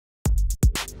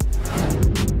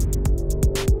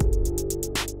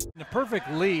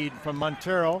perfect lead from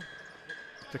Montero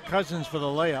to Cousins for the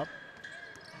layup.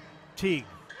 Teague,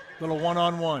 little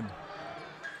one-on-one.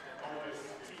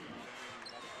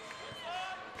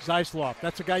 Zeisloff,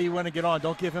 that's a guy you want to get on.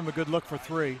 Don't give him a good look for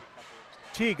three.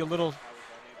 Teague, a little,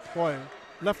 boy,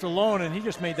 left alone, and he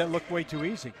just made that look way too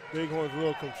easy. Bighorns a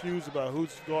little confused about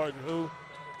who's guarding who.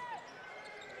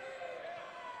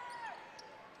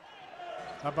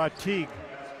 How about Teague?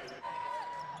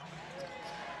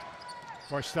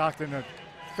 Boy, Stockton a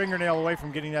fingernail away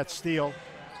from getting that steal.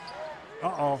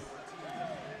 Uh-oh.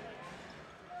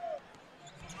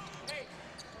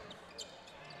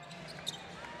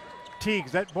 Teague,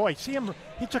 that boy, see him,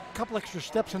 he took a couple extra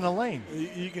steps in the lane.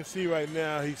 You can see right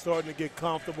now he's starting to get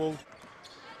comfortable.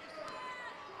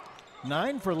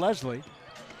 9 for Leslie.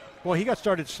 Boy, he got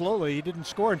started slowly. He didn't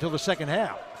score until the second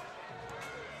half.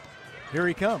 Here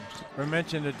he comes. We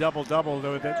mentioned a double-double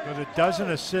with a dozen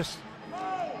assists.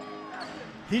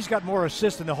 He's got more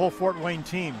assists than the whole Fort Wayne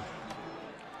team.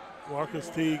 Marquis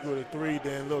Teague with a three,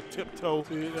 then a little tiptoe.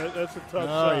 See, that's a tough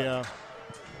shot. Oh, yeah.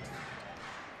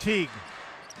 Teague.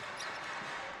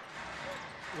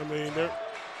 I mean, they're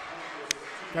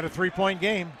got a three-point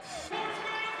game.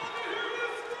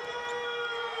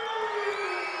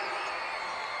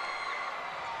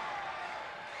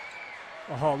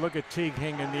 Oh, look at Teague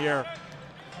hanging in the air.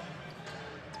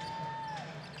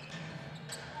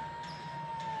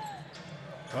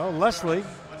 Well, Leslie